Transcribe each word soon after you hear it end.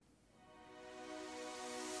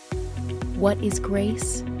What is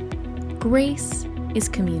grace? Grace is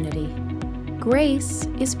community. Grace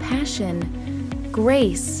is passion.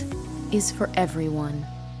 Grace is for everyone.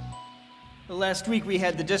 Last week we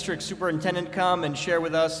had the district superintendent come and share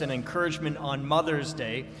with us an encouragement on Mother's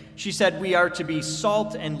Day. She said we are to be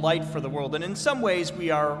salt and light for the world, and in some ways we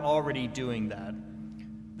are already doing that.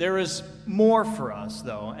 There is more for us,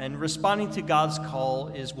 though, and responding to God's call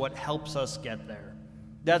is what helps us get there.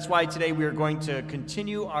 That's why today we are going to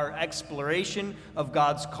continue our exploration of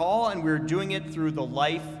God's call, and we're doing it through the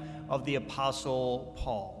life of the Apostle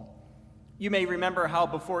Paul. You may remember how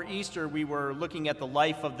before Easter we were looking at the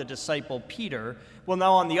life of the disciple Peter. Well,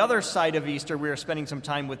 now on the other side of Easter, we are spending some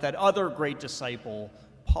time with that other great disciple,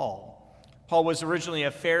 Paul. Paul was originally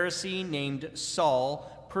a Pharisee named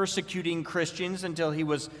Saul, persecuting Christians until he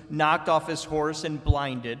was knocked off his horse and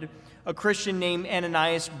blinded. A Christian named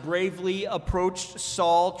Ananias bravely approached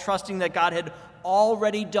Saul, trusting that God had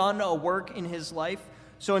already done a work in his life.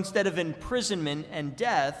 So instead of imprisonment and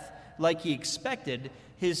death, like he expected,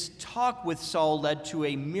 his talk with Saul led to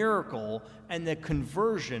a miracle and the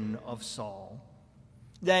conversion of Saul.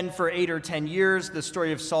 Then for 8 or 10 years, the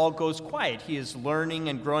story of Saul goes quiet. He is learning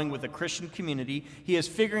and growing with a Christian community. He is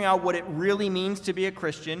figuring out what it really means to be a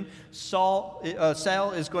Christian. Sal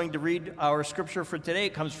is going to read our scripture for today.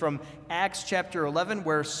 It comes from Acts chapter 11,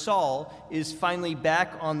 where Saul is finally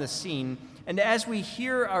back on the scene. And as we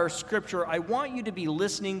hear our scripture, I want you to be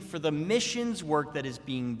listening for the missions work that is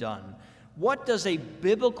being done. What does a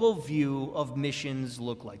biblical view of missions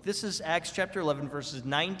look like? This is Acts chapter 11, verses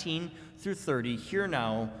 19 through 30. Hear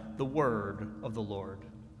now the word of the Lord.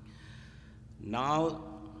 Now,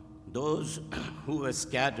 those who were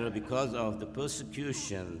scattered because of the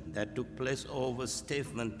persecution that took place over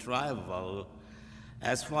Stephen traveled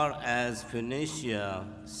as far as Phoenicia,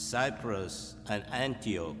 Cyprus, and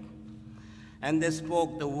Antioch. And they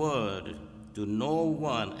spoke the word to no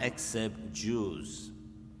one except Jews.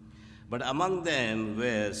 But among them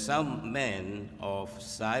were some men of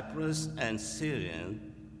Cyprus and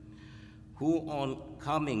Syrian, who on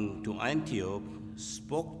coming to Antioch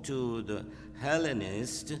spoke to the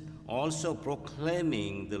Hellenists, also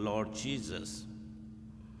proclaiming the Lord Jesus.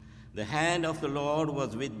 The hand of the Lord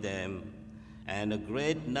was with them, and a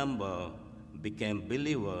great number became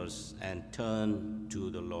believers and turned to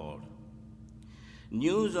the Lord.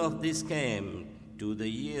 News of this came to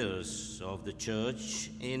the ears of the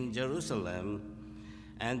church in Jerusalem,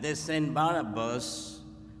 and they sent Barnabas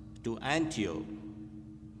to Antioch.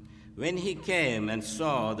 When he came and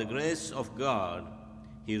saw the grace of God,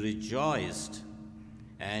 he rejoiced,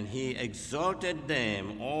 and he exhorted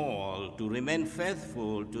them all to remain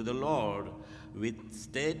faithful to the Lord with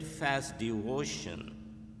steadfast devotion.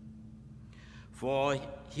 For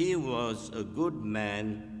he was a good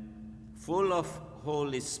man, full of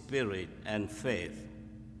Holy Spirit and faith,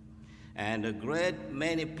 and a great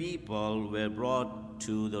many people were brought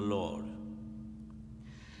to the Lord.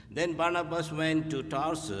 Then Barnabas went to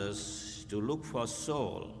Tarsus to look for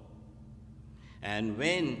Saul, and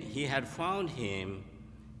when he had found him,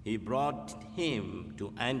 he brought him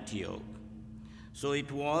to Antioch. So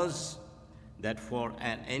it was that for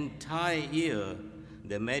an entire year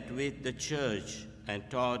they met with the church and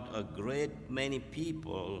taught a great many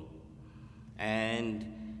people.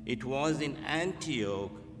 And it was in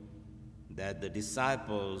Antioch that the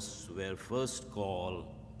disciples were first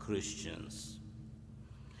called Christians.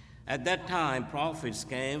 At that time, prophets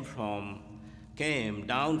came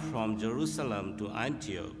down from Jerusalem to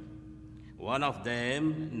Antioch. One of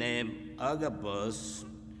them, named Agabus,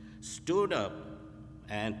 stood up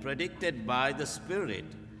and predicted by the Spirit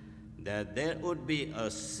that there would be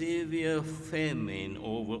a severe famine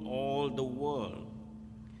over all the world.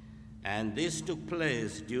 And this took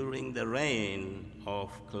place during the reign of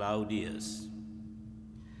Claudius.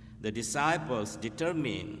 The disciples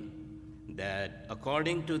determined that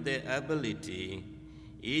according to their ability,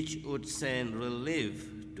 each would send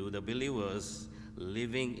relief to the believers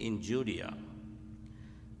living in Judea.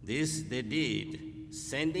 This they did,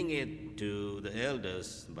 sending it to the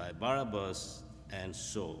elders by Barnabas and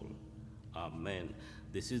Saul. Amen.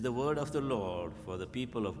 This is the word of the Lord for the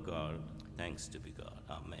people of God. Thanks to be God.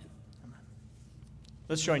 Amen.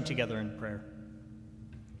 Let's join together in prayer.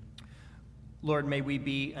 Lord, may we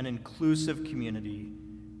be an inclusive community,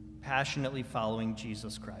 passionately following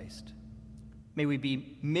Jesus Christ. May we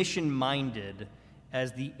be mission-minded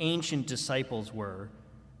as the ancient disciples were,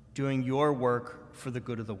 doing your work for the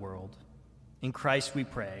good of the world. In Christ we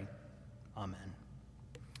pray. Amen.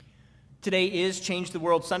 Today is Change the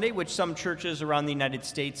World Sunday, which some churches around the United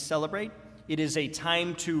States celebrate. It is a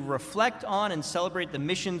time to reflect on and celebrate the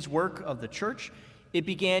missions work of the church. It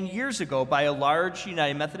began years ago by a large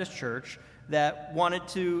United Methodist church that wanted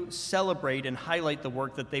to celebrate and highlight the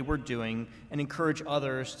work that they were doing and encourage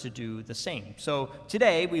others to do the same. So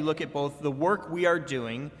today we look at both the work we are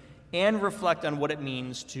doing and reflect on what it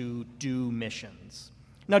means to do missions.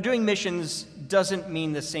 Now, doing missions doesn't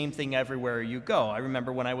mean the same thing everywhere you go. I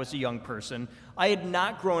remember when I was a young person, I had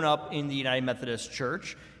not grown up in the United Methodist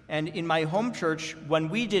Church, and in my home church, when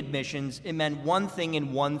we did missions, it meant one thing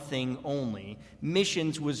and one thing only.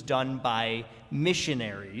 Missions was done by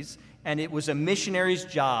missionaries, and it was a missionary's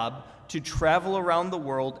job to travel around the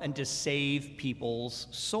world and to save people's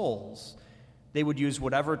souls. They would use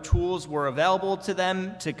whatever tools were available to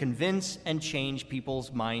them to convince and change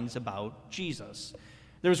people's minds about Jesus.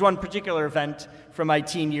 There was one particular event from my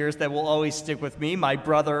teen years that will always stick with me. My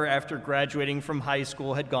brother, after graduating from high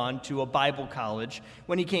school, had gone to a Bible college.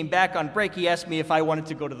 When he came back on break, he asked me if I wanted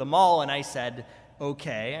to go to the mall, and I said,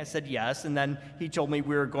 okay. I said yes, and then he told me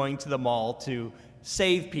we were going to the mall to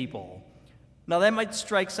save people. Now, that might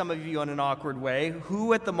strike some of you in an awkward way.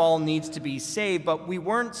 Who at the mall needs to be saved? But we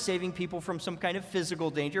weren't saving people from some kind of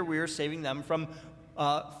physical danger. We were saving them from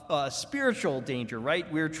spiritual danger,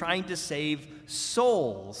 right? We were trying to save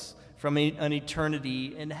souls from an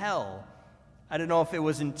eternity in hell. I don't know if it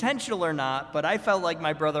was intentional or not, but I felt like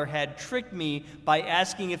my brother had tricked me by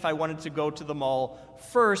asking if I wanted to go to the mall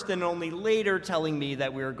first and only later telling me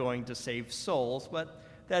that we were going to save souls. But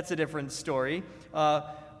that's a different story.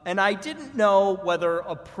 And I didn't know whether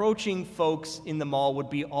approaching folks in the mall would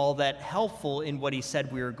be all that helpful in what he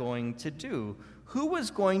said we were going to do. Who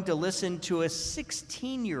was going to listen to a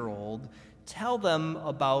 16-year-old tell them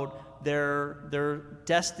about their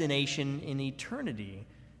destination in eternity?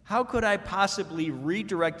 How could I possibly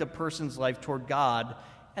redirect a person's life toward God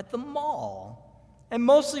at the mall? And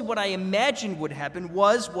mostly what I imagined would happen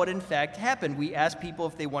was what in fact happened. We asked people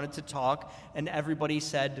if they wanted to talk, and everybody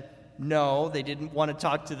said no. They didn't want to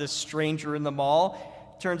talk to this stranger in the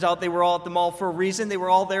mall. Turns out they were all at the mall for a reason. They were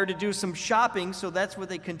all there to do some shopping, so that's what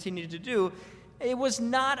they continued to do. It was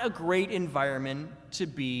not a great environment to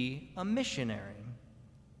be a missionary.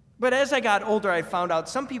 But as I got older, I found out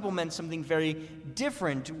some people meant something very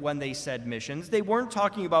different when they said missions. They weren't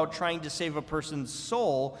talking about trying to save a person's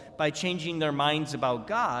soul by changing their minds about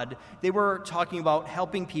God. They were talking about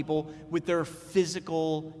helping people with their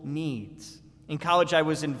physical needs. In college, I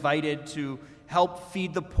was invited to help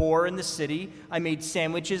feed the poor in the city. I made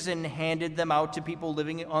sandwiches and handed them out to people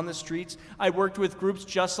living on the streets. I worked with groups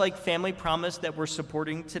just like Family Promise that we're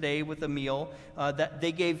supporting today with a meal. That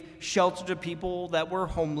they gave shelter to people that were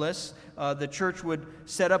homeless. The church would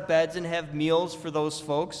set up beds and have meals for those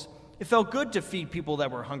folks. It felt good to feed people that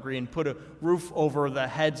were hungry and put a roof over the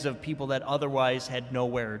heads of people that otherwise had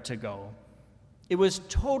nowhere to go. It was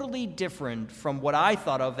totally different from what I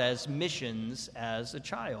thought of as missions as a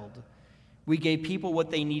child. We gave people what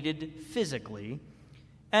they needed physically,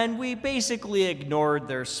 and we basically ignored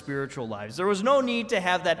their spiritual lives. There was no need to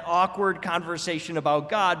have that awkward conversation about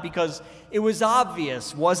God because it was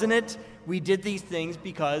obvious, wasn't it? We did these things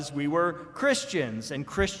because we were Christians, and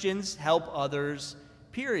Christians help others,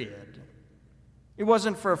 period. It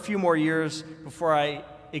wasn't for a few more years before I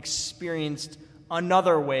experienced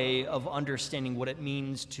another way of understanding what it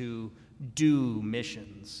means to do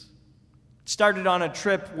missions. Started on a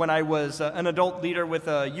trip when I was an adult leader with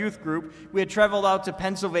a youth group. We had traveled out to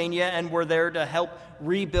Pennsylvania and were there to help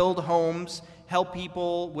rebuild homes, help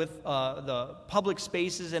people with the public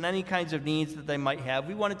spaces and any kinds of needs that they might have.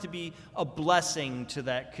 We wanted to be a blessing to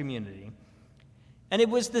that community. And it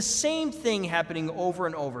was the same thing happening over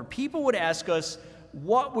and over. People would ask us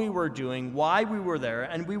what we were doing, why we were there,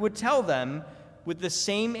 and we would tell them with the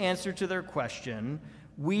same answer to their question: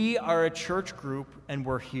 we are a church group and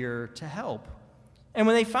we're here to help. And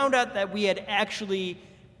when they found out that we had actually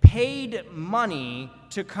paid money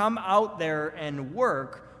to come out there and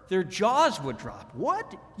work, their jaws would drop.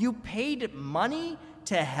 What? You paid money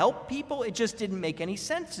to help people? It just didn't make any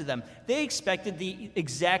sense to them. They expected the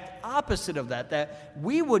exact opposite of that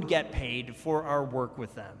we would get paid for our work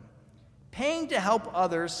with them. Paying to help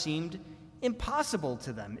others seemed impossible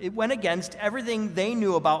to them. It went against everything they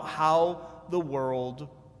knew about how the world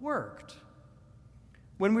worked.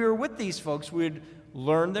 When we were with these folks, we would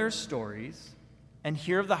learn their stories and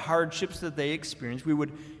hear of the hardships that they experienced. We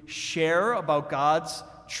would share about God's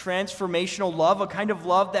transformational love, a kind of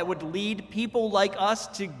love that would lead people like us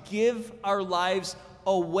to give our lives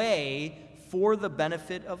away for the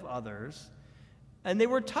benefit of others. And they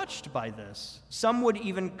were touched by this. Some would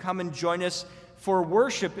even come and join us for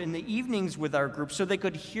worship in the evenings with our group so they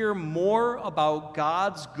could hear more about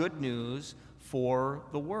God's good news for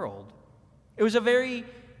the world. It was a very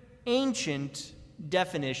ancient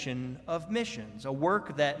definition of missions, a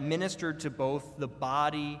work that ministered to both the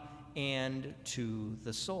body and to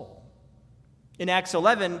the soul. In Acts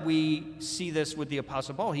 11, we see this with the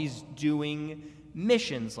Apostle Paul. He's doing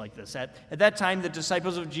missions like this. At that time, the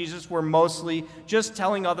disciples of Jesus were mostly just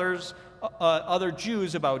telling other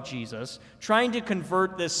Jews about Jesus, trying to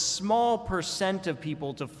convert this small percent of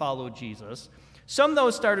people to follow Jesus. Some, though,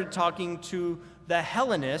 started talking to the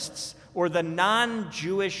Hellenists, or the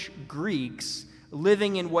non-Jewish Greeks,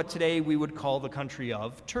 living in what today we would call the country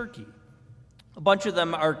of Turkey. A bunch of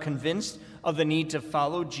them are convinced of the need to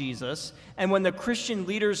follow Jesus, and when the Christian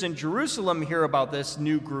leaders in Jerusalem hear about this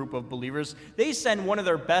new group of believers, they send one of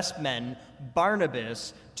their best men,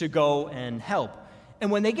 Barnabas, to go and help.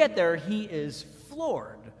 And when they get there, he is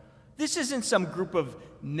floored. This isn't some group of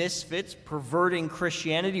misfits perverting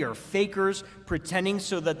Christianity or fakers pretending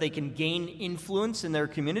so that they can gain influence in their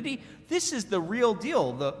community. This is the real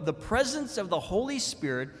deal. The presence of the Holy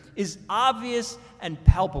Spirit is obvious and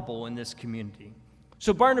palpable in this community.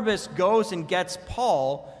 So Barnabas goes and gets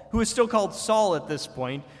Paul, who is still called Saul at this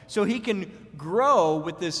point, so he can grow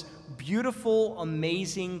with this beautiful,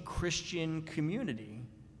 amazing Christian community.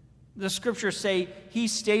 The scriptures say he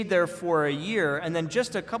stayed there for a year, and then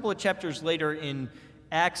just a couple of chapters later in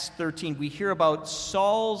Acts 13, we hear about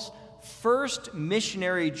Saul's first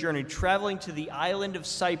missionary journey, traveling to the island of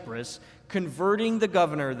Cyprus, converting the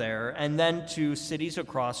governor there, and then to cities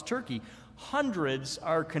across Turkey. Hundreds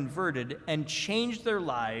are converted and change their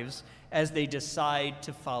lives as they decide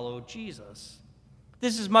to follow Jesus.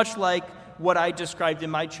 This is much like what I described in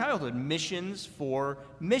my childhood, missions for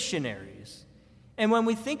missionaries. And when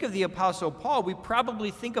we think of the Apostle Paul, we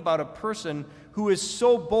probably think about a person who is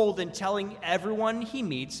so bold in telling everyone he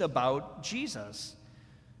meets about Jesus.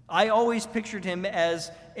 I always pictured him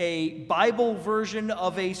as a Bible version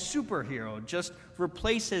of a superhero. Just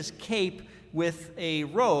replace his cape with a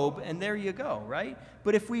robe, and there you go, right?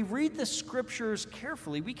 But if we read the scriptures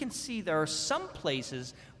carefully, we can see there are some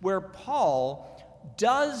places where Paul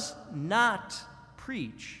does not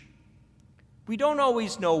preach. We don't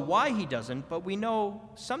always know why he doesn't, but we know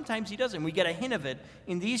sometimes he doesn't. We get a hint of it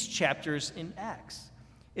in these chapters in Acts.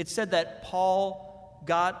 It said that Paul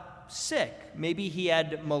got sick. Maybe he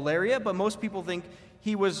had malaria, but most people think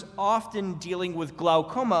he was often dealing with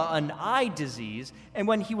glaucoma, an eye disease, and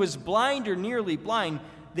when he was blind or nearly blind,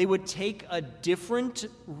 they would take a different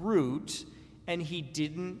route, and he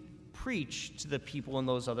didn't preach to the people in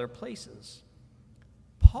those other places.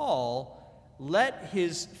 Paul let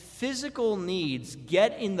his physical needs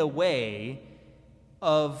get in the way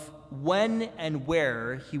of when and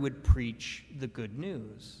where he would preach the good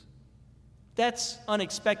news. That's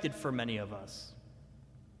unexpected for many of us.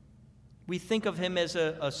 We think of him as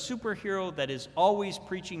a superhero that is always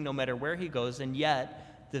preaching no matter where he goes, and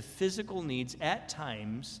yet the physical needs at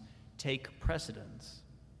times take precedence.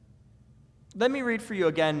 Let me read for you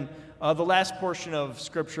again the last portion of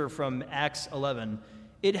Scripture from Acts 11.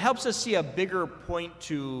 It helps us see a bigger point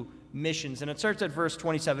to missions, and it starts at verse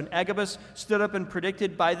 27. Agabus stood up and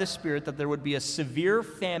predicted by the Spirit that there would be a severe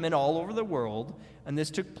famine all over the world, and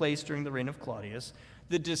this took place during the reign of Claudius.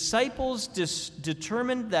 The disciples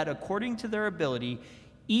determined that according to their ability,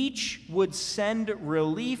 each would send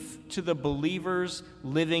relief to the believers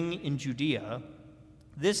living in Judea.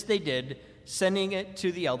 This they did, sending it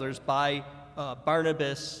to the elders by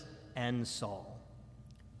Barnabas and Saul.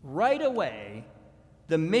 Right away,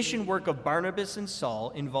 the mission work of Barnabas and Saul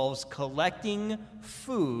involves collecting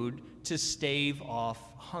food to stave off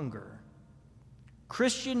hunger.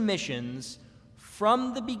 Christian missions,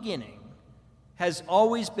 from the beginning, has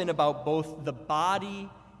always been about both the body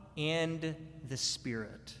and the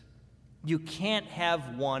spirit. You can't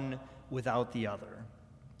have one without the other.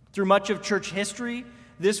 Through much of church history,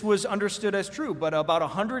 this was understood as true, but about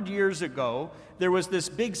 100 years ago, there was this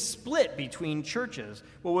big split between churches.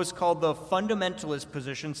 What was called the fundamentalist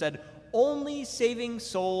position said, only saving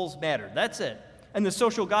souls mattered. That's it. And the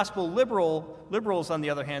social gospel liberals, on the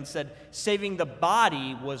other hand, said saving the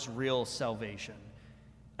body was real salvation.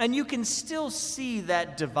 And you can still see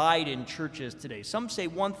that divide in churches today. Some say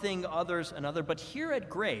one thing, others another. But here at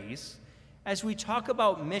Grace, as we talk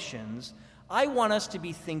about missions, I want us to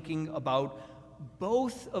be thinking about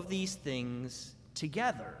both of these things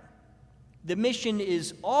together. The mission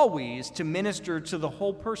is always to minister to the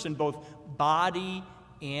whole person, both body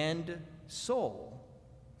and soul.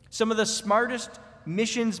 Some of the smartest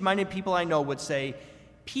missions-minded people I know would say,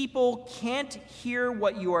 people can't hear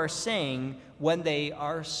what you are saying when they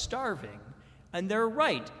are starving. And they're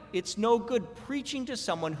right. It's no good preaching to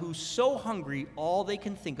someone who's so hungry all they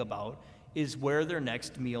can think about is where their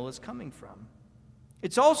next meal is coming from.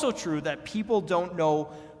 It's also true that people don't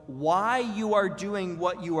know why you are doing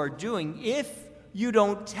what you are doing if you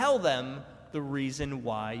don't tell them the reason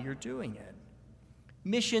why you're doing it.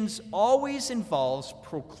 Missions always involves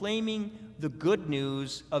proclaiming the good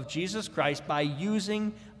news of Jesus Christ by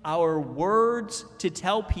using our words to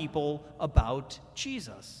tell people about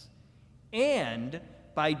Jesus, and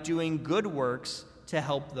by doing good works to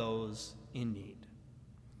help those in need.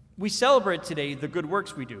 We celebrate today the good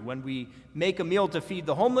works we do. When we make a meal to feed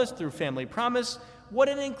the homeless through Family Promise, what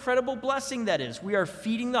an incredible blessing that is. We are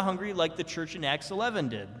feeding the hungry like the church in Acts 11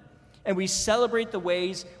 did. And we celebrate the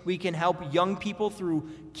ways we can help young people through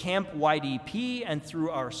Camp YDP and through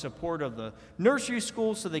our support of the nursery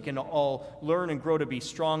school so they can all learn and grow to be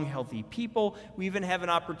strong, healthy people. We even have an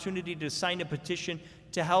opportunity to sign a petition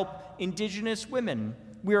to help Indigenous women.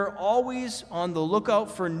 We are always on the lookout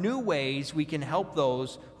for new ways we can help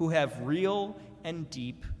those who have real and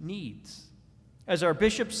deep needs. As our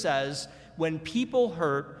bishop says, when people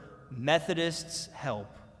hurt, Methodists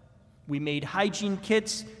help. We made hygiene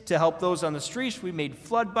kits to help those on the streets. We made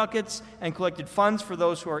flood buckets and collected funds for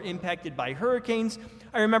those who are impacted by hurricanes.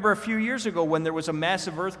 I remember a few years ago when there was a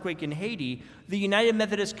massive earthquake in Haiti, the United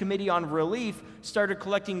Methodist Committee on Relief started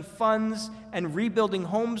collecting funds and rebuilding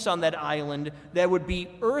homes on that island that would be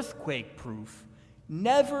earthquake-proof.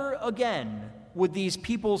 Never again would these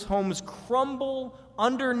people's homes crumble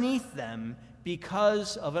underneath them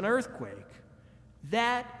because of an earthquake.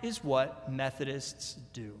 That is what Methodists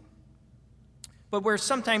do. But where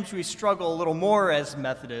sometimes we struggle a little more as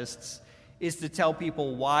Methodists is to tell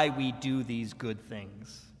people why we do these good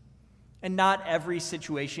things. And not every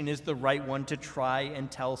situation is the right one to try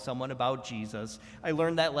and tell someone about Jesus. I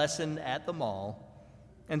learned that lesson at the mall.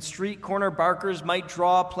 And street corner barkers might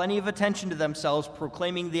draw plenty of attention to themselves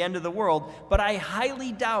proclaiming the end of the world, but I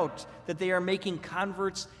highly doubt that they are making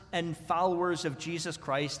converts and followers of Jesus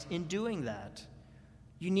Christ in doing that.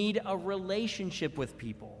 You need a relationship with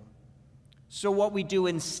people. So what we do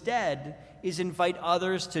instead is invite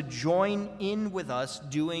others to join in with us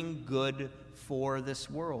doing good for this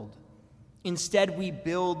world. Instead, we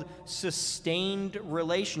build sustained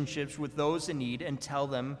relationships with those in need and tell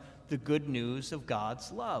them the good news of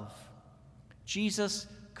God's love. Jesus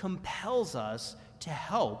compels us to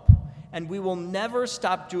help, and we will never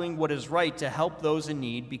stop doing what is right to help those in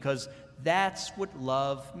need because that's what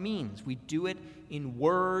love means. We do it in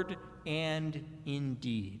word and in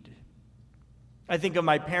deed. I think of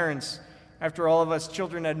my parents. After all of us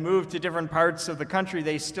children had moved to different parts of the country,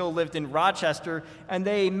 they still lived in Rochester, and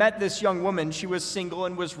they met this young woman. She was single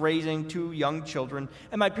and was raising 2 young children,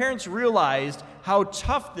 and my parents realized how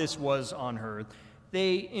tough this was on her.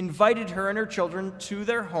 They invited her and her children to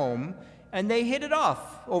their home, and they hit it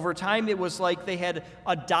off. Over time, it was like they had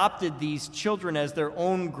adopted these children as their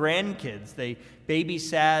own grandkids. They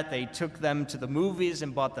babysat, they took them to the movies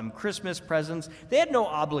and bought them Christmas presents. They had no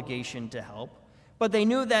obligation to help. But they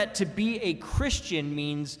knew that to be a Christian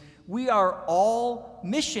means we are all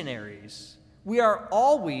missionaries. We are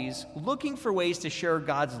always looking for ways to share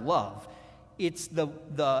God's love. It's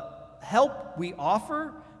the help we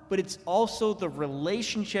offer, but it's also the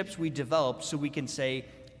relationships we develop so we can say,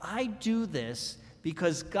 I do this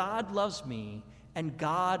because God loves me and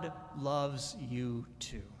God loves you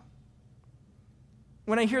too.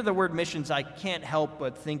 When I hear the word missions, I can't help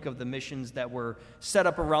but think of the missions that were set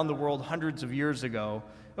up around the world hundreds of years ago.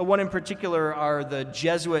 One in particular are the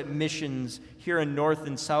Jesuit missions here in North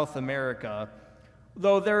and South America.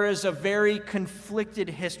 Though there is a very conflicted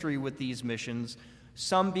history with these missions,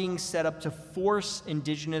 some being set up to force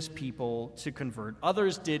indigenous people to convert.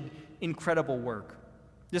 Others did incredible work.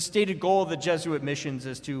 The stated goal of the Jesuit missions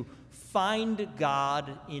is to find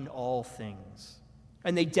God in all things,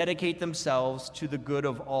 and they dedicate themselves to the good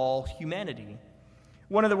of all humanity.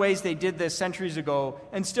 One of the ways they did this centuries ago,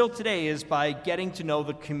 and still today, is by getting to know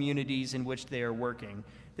the communities in which they are working.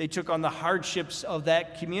 They took on the hardships of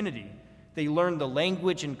that community. They learned the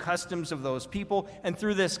language and customs of those people, and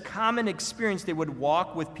through this common experience, they would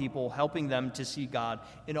walk with people, helping them to see God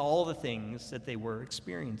in all the things that they were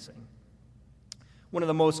experiencing. One of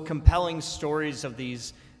the most compelling stories of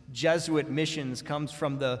these Jesuit missions comes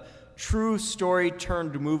from the true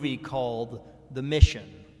story-turned-movie called The Mission.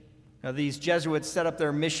 Now, these Jesuits set up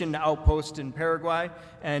their mission outpost in Paraguay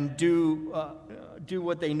and do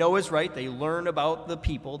what they know is right. They learn about the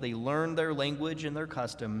people. They learn their language and their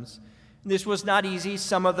customs. This was not easy.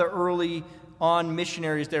 Some of the early on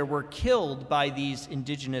missionaries there were killed by these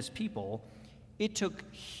indigenous people. It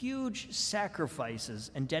took huge sacrifices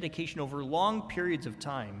and dedication over long periods of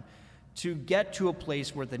time to get to a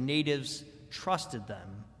place where the natives trusted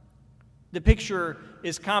them. The picture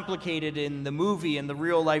is complicated in the movie and the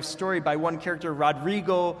real-life story by one character,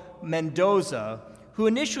 Rodrigo Mendoza, who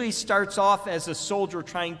initially starts off as a soldier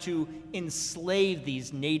trying to enslave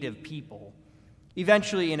these native people.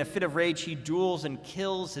 Eventually, in a fit of rage, he duels and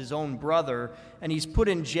kills his own brother, and he's put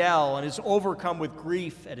in jail and is overcome with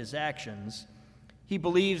grief at his actions. He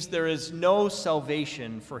believes there is no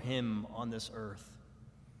salvation for him on this earth.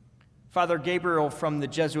 Father Gabriel from the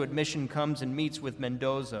Jesuit mission comes and meets with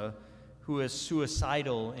Mendoza, who is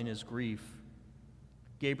suicidal in his grief.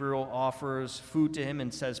 Gabriel offers food to him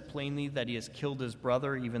and says plainly that he has killed his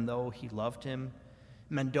brother even though he loved him.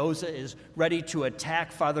 Mendoza is ready to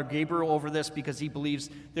attack Father Gabriel over this because he believes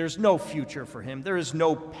there's no future for him. There is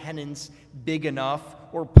no penance big enough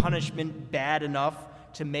or punishment bad enough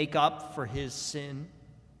to make up for his sin.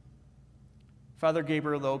 Father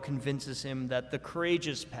Gabriel, though, convinces him that the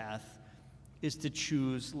courageous path is to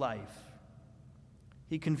choose life.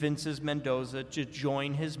 He convinces Mendoza to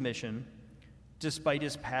join his mission, despite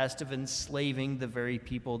his past of enslaving the very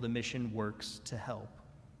people the mission works to help.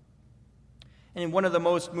 And in one of the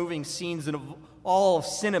most moving scenes in all of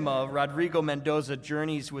cinema, Rodrigo Mendoza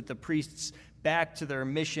journeys with the priests back to their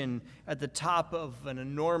mission at the top of an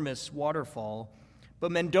enormous waterfall.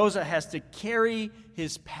 But Mendoza has to carry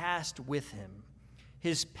his past with him.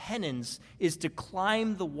 His penance is to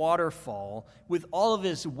climb the waterfall with all of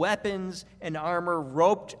his weapons and armor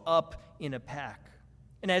roped up in a pack.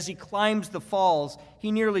 And as he climbs the falls,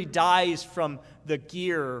 he nearly dies from the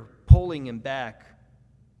gear pulling him back.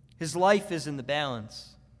 His life is in the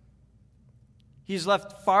balance. He's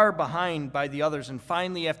left far behind by the others, and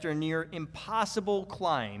finally, after a near impossible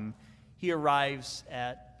climb, he arrives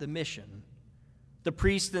at the mission. The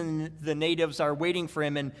priests and the natives are waiting for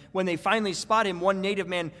him, and when they finally spot him, one native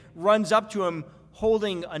man runs up to him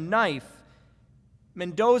holding a knife.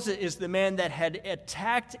 Mendoza is the man that had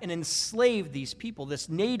attacked and enslaved these people. This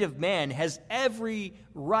native man has every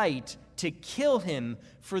right to kill him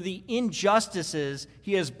for the injustices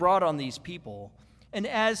he has brought on these people. And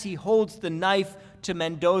as he holds the knife to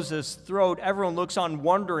Mendoza's throat, everyone looks on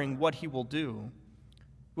wondering what he will do.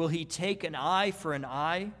 Will he take an eye for an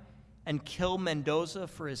eye and kill Mendoza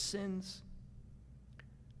for his sins?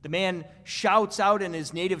 The man shouts out in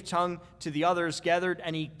his native tongue to the others gathered,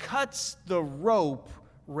 and he cuts the rope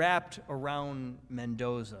wrapped around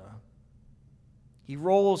Mendoza. He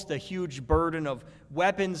rolls the huge burden of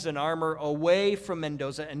weapons and armor away from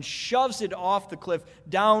Mendoza and shoves it off the cliff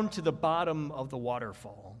down to the bottom of the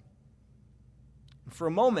waterfall. For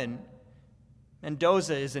a moment,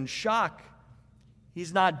 Mendoza is in shock.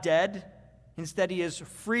 He's not dead. Instead, he is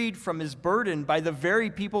freed from his burden by the very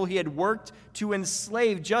people he had worked to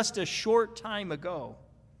enslave just a short time ago.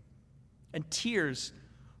 And tears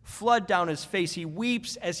flood down his face. He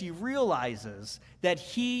weeps as he realizes that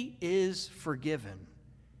he is forgiven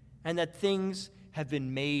and that things have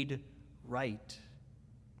been made right.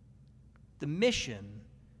 The mission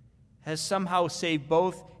has somehow saved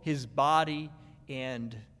both his body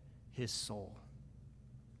and his soul.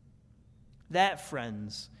 That,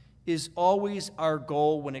 friends, is always our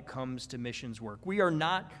goal when it comes to missions work. We are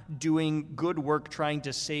not doing good work trying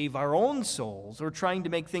to save our own souls or trying to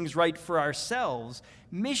make things right for ourselves.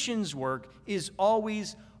 Missions work is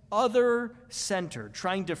always other-centered,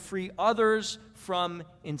 trying to free others from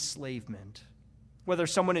enslavement. Whether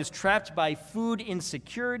someone is trapped by food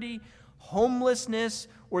insecurity, homelessness,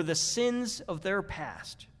 or the sins of their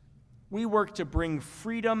past, we work to bring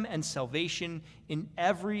freedom and salvation in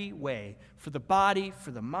every way, for the body,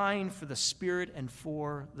 for the mind, for the spirit, and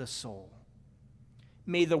for the soul.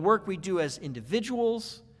 May the work we do as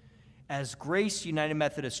individuals, as Grace United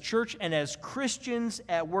Methodist Church, and as Christians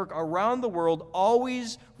at work around the world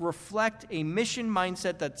always reflect a mission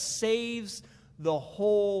mindset that saves the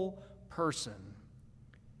whole person.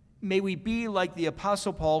 May we be like the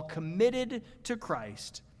Apostle Paul, committed to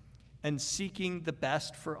Christ and seeking the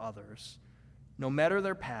best for others, no matter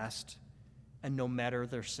their past and no matter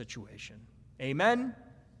their situation. Amen?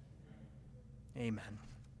 Amen.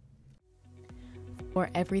 For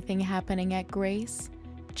everything happening at Grace,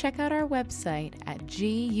 check out our website at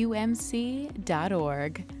gumc.org.